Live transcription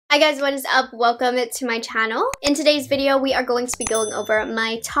Hi guys, what is up? Welcome to my channel. In today's video, we are going to be going over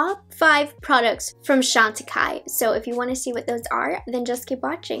my top 5 products from Chantecaille. So if you want to see what those are, then just keep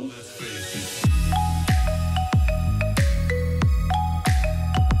watching.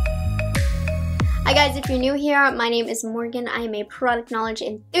 Hi guys, if you're new here, my name is Morgan. I am a product knowledge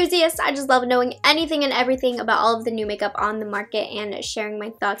enthusiast. I just love knowing anything and everything about all of the new makeup on the market and sharing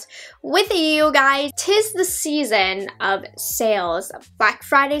my thoughts with you guys. 'Tis the season of sales. Black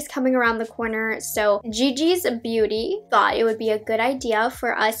Friday's coming around the corner, so Gigi's Beauty thought it would be a good idea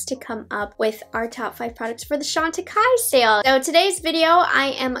for us to come up with our top 5 products for the Chantecaille sale. So today's video,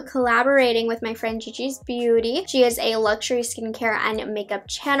 I am collaborating with my friend Gigi's Beauty. She is a luxury skincare and makeup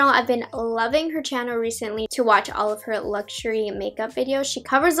channel. I've been loving her channel recently to watch all of her luxury makeup videos. She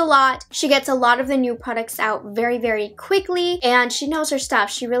covers a lot. She gets a lot of the new products out very quickly, and she knows her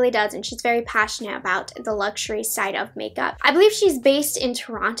stuff. She really does, and she's very passionate about the luxury side of makeup. I believe she's based in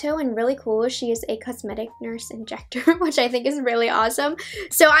Toronto, and really cool. She is a cosmetic nurse injector, which I think is really awesome.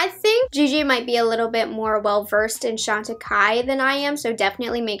 So I think Gigi might be a little bit more well-versed in Chantecaille than I am, so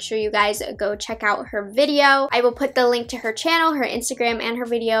definitely make sure you guys go check out her video. I will put the link to her channel, her Instagram, and her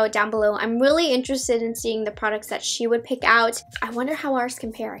video down below. I'm really interested in seeing the products that she would pick out. I wonder how ours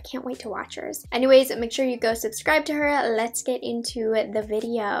compare. I can't wait to watch hers. Anyways, make sure you go subscribe to her. Let's get into the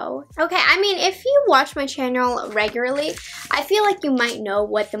video. Okay, I mean, if you watch my channel regularly, I feel like you might know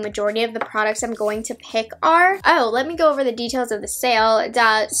what the majority of the products I'm going to pick are. Oh, let me go over the details of the sale.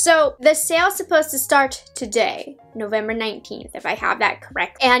 So the sale's supposed to start today, November 19th, if I have that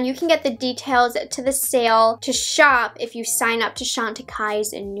correct. And you can get the details to the sale to shop if you sign up to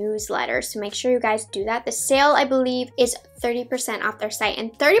Chantecaille's newsletter. So make sure you guys do that. The sale, I believe, is 30% off their site,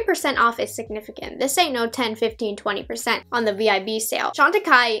 and 30% off is significant. This ain't no 10, 15, 20% on the VIB sale.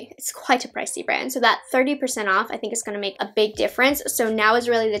 Chantecaille is quite a pricey brand, so that 30% off I think is going to make a big difference. So now is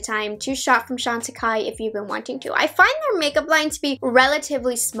really the time to shop from Chantecaille if you've been wanting to. I find their makeup line to be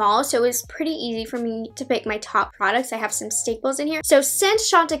relatively small, so it's pretty easy for me to pick my top products. I have some staples in here. So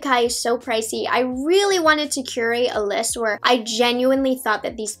since Chantecaille is so pricey, I really wanted to curate a list where I genuinely thought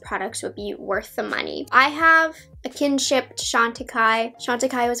that these products would be worth the money. I have a kinship to Chantecaille.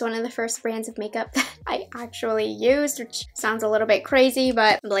 Chantecaille was one of the first brands of makeup that I actually used, which sounds a little bit crazy,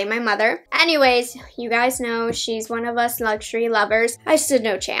 but blame my mother. Anyways, you guys know she's one of us luxury lovers. I stood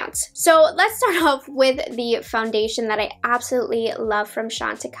no chance. So let's start off with the foundation that I absolutely love from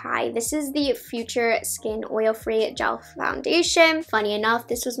Chantecaille. This is the Future Skin Oil-Free Gel Foundation. Funny enough,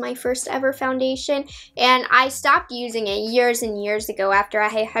 this was my first ever foundation, and I stopped using it years and years ago after I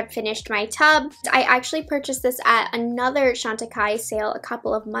had finished my tub. I actually purchased this at another Chantecaille sale a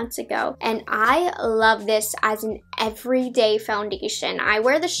couple of months ago, and I love this as an everyday foundation. I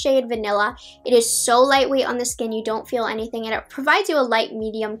wear the shade Vanilla. It is so lightweight on the skin, you don't feel anything, and it provides you a light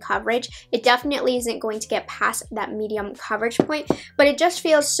medium coverage. It definitely isn't going to get past that medium coverage point, but it just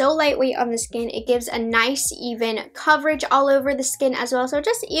feels so lightweight on the skin. It gives a nice even coverage all over the skin as well, so it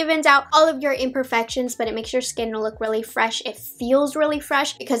just evens out all of your imperfections, but it makes your skin look really fresh. It feels really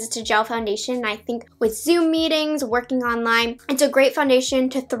fresh because it's a gel foundation, and I think with Zoom meetings, working online, it's a great foundation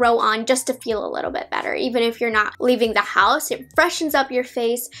to throw on just to feel a little bit better. Even if you're not leaving the house, it freshens up your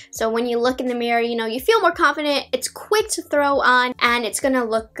face, so when you look in the mirror, you know, you feel more confident. It's quick to throw on, and it's gonna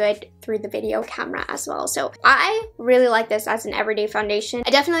look good through the video camera as well. So I really like this as an everyday foundation.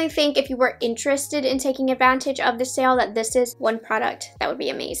 I definitely think if you were interested in taking advantage of the sale, that this is one product that would be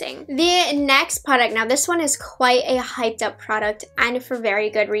amazing. The next product, now this one is quite a hyped up product, and for very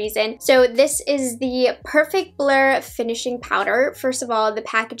good reason. So this is the Perfect Blur Finishing Powder. First of all, the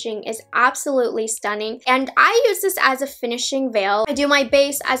packaging is absolutely stunning, and I use this as a finishing veil. I do my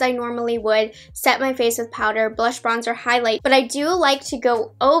base as I normally would, set my face with powder, blush, bronzer, highlight, but I do like to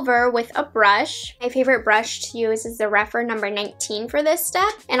go over with a brush. My favorite brush to use is the Refer number 19 for this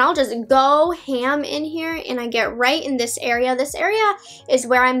step, and I'll just go ham in here, and I get right in this area. This area is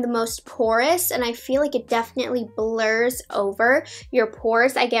where I'm the most porous, and I feel like it definitely blurs over your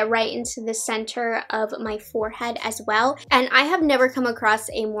pores. I get right into the center of my forehead as well, and I have never come across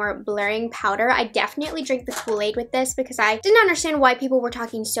a more blurring powder. I definitely drink the Kool-Aid with this because I didn't understand why people were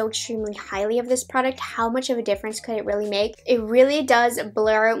talking so extremely highly of this product. How much of a difference could it really make? It really does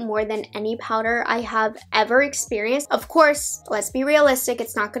blur more than any powder I have ever experienced. Of course, let's be realistic,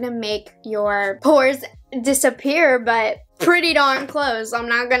 it's not gonna make your pores disappear, but pretty darn close, I'm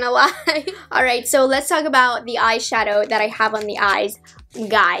not gonna lie. Alright, so let's talk about the eyeshadow that I have on the eyes.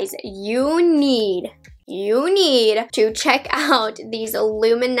 Guys, you need to check out these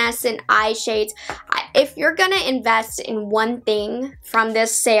Luminescent Eye Shades. If you're gonna invest in one thing from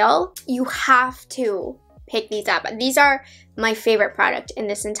this sale, you have to pick these up. These are my favorite product in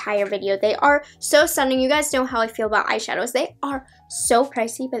this entire video. They are so stunning. You guys know how I feel about eyeshadows. They are so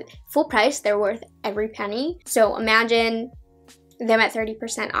pricey, but full price, they're worth every penny. So imagine them at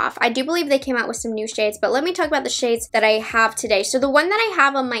 30% off. I do believe they came out with some new shades, but let me talk about the shades that I have today. So the one that I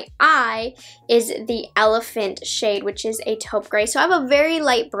have on my eye is the Elephant shade, which is a taupe gray. So I have a very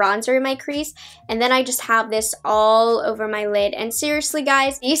light bronzer in my crease, and then I just have this all over my lid. And seriously,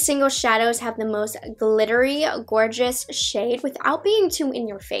 guys, these single shadows have the most glittery, gorgeous shade without being too in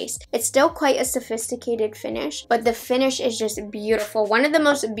your face. It's still quite a sophisticated finish, but the finish is just beautiful. One of the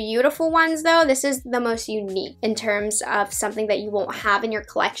most beautiful ones, though, this is the most unique in terms of something that you won't have in your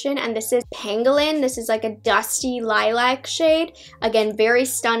collection, and this is Pangolin. This is like a dusty lilac shade. Again, very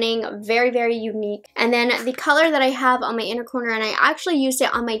stunning, very, very unique. And then the color that I have on my inner corner, and I actually used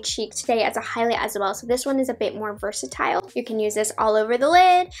it on my cheek today as a highlight as well. So this one is a bit more versatile. You can use this all over the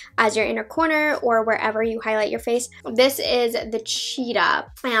lid, as your inner corner, or wherever you highlight your face. This is the Cheetah,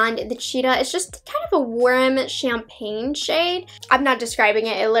 and the Cheetah is just kind of a warm champagne shade. I'm not describing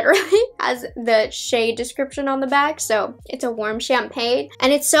it. It literally has the shade description on the back, so it's a warm champagne,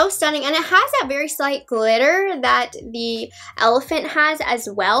 and it's so stunning, and it has that very slight glitter that the Elephant has as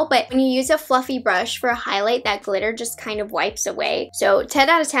well, but when you use a fluffy brush for a highlight, that glitter just kind of wipes away. So 10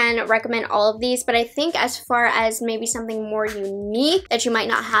 out of 10, recommend all of these, but I think as far as maybe something more unique that you might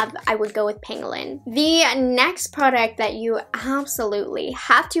not have, I would go with Pangolin. The next product that you absolutely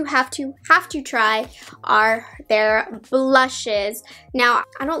have to try are their blushes. Now,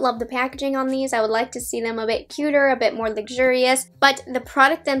 I don't love the packaging on these. I would like to see them a bit cuter, a bit more luxurious, but the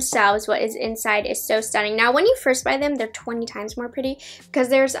product themselves, what is inside, is so stunning. Now, when you first buy them, they're 20 times more pretty because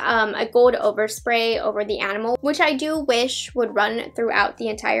there's a gold overspray over the animal, which I do wish would run throughout the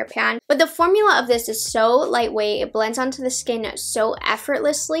entire pan. But the formula of this is so lightweight. It blends onto the skin so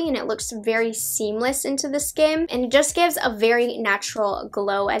effortlessly, and it looks very seamless into the skin, and it just gives a very natural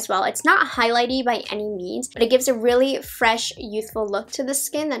glow as well. It's not highlighty by any means, but it gives a really fresh, youthful look to the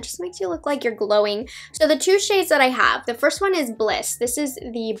skin that just makes you look like you're glowing. So the two shades that I have, the first one is Bliss. This is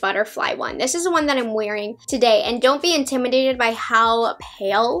the butterfly one. This is the one that I'm wearing today, and don't be intimidated by how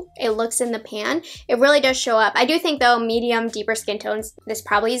pale it looks in the pan. It really does show up. I do think, though, medium, deeper skin tones, this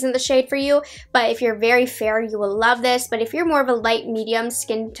probably isn't the shade for you, but if you're very fair, you will love this. But if you're more of a light medium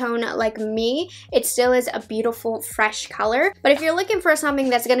skin tone like me, it still is a beautiful, fresh color. But if you're looking for something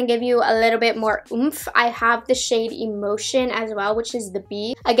that's going to give you a little bit more oomph, I have the shade Emotion as well, which is the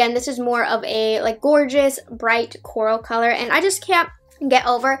B. Again, this is more of a like gorgeous, bright coral color, and I just can't get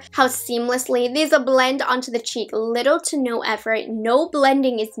over how seamlessly these blend onto the cheek. Little to no effort, no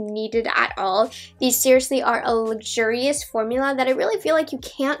blending is needed at all. These seriously are a luxurious formula that I really feel like you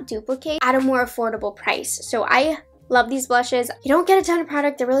can't duplicate at a more affordable price. So I love these blushes. You don't get a ton of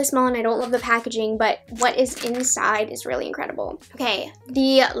product, they're really small, and I don't love the packaging, but what is inside is really incredible. Okay,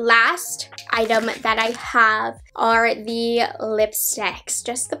 the last item that I have are the lipsticks.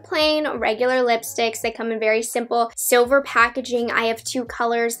 Just the plain regular lipsticks. They come in very simple silver packaging. I have two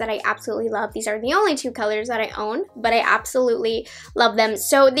colors that I absolutely love. These are the only two colors that I own, but I absolutely love them.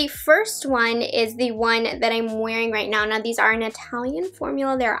 So the first one is the one that I'm wearing right now. Now, these are an Italian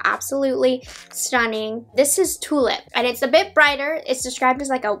formula. They're absolutely stunning. This is Tulipe, and it's a bit brighter. It's described as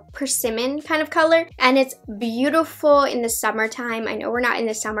like a persimmon kind of color, and it's beautiful in the summertime. I know we're not in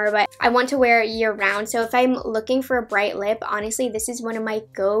the summer, but I want to wear it year round. So if I'm looking for a bright lip, honestly, this is one of my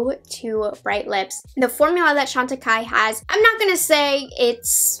go-to bright lips. The formula that Chantecaille has, I'm not gonna say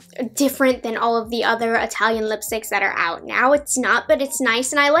it's different than all of the other Italian lipsticks that are out now. It's not, but it's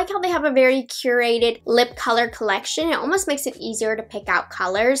nice, and I like how they have a very curated lip color collection. It almost makes it easier to pick out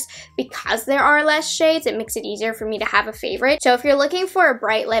colors because there are less shades. It makes it easier for me to have a favorite. So if you're looking for a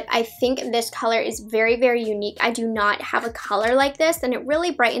bright lip, I think this color is very, very unique. I do not have a color like this, and it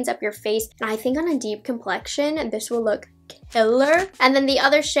really brightens up your face, and I think on a deep complexion, this will look killer. And then the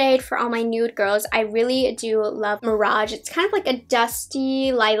other shade for all my nude girls, I really do love Mirage. It's kind of like a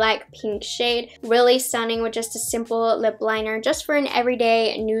dusty lilac pink shade. Really stunning with just a simple lip liner, just for an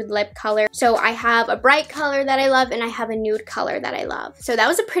everyday nude lip color. So I have a bright color that I love, and I have a nude color that I love. So that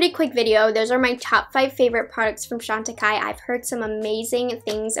was a pretty quick video. Those are my top 5 favorite products from Chantecaille. I've heard some amazing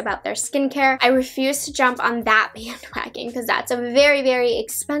things about their skincare. I refuse to jump on that bandwagon because that's a very, very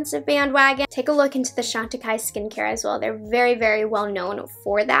expensive bandwagon. Take a look into the Chantecaille skincare as well. They're very, very well known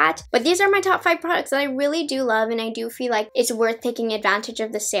for that. But these are my top 5 products that I really do love, and I do feel like it's worth taking advantage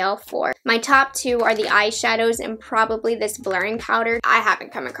of the sale for. My top 2 are the eyeshadows and probably this blurring powder. I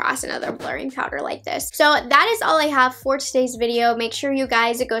haven't come across another blurring powder like this. So that is all I have for today's video. Make sure you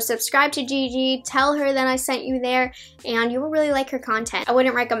guys go subscribe to Gigi, tell her that I sent you there, and you will really like her content. I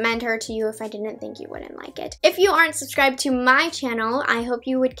wouldn't recommend her to you if I didn't think you wouldn't like it. If you aren't subscribed to my channel, I hope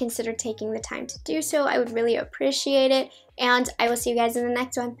you would consider taking the time to do so. I would really appreciate it, and I will see you guys in the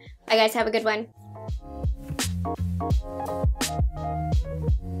next one. Bye guys, have a good one.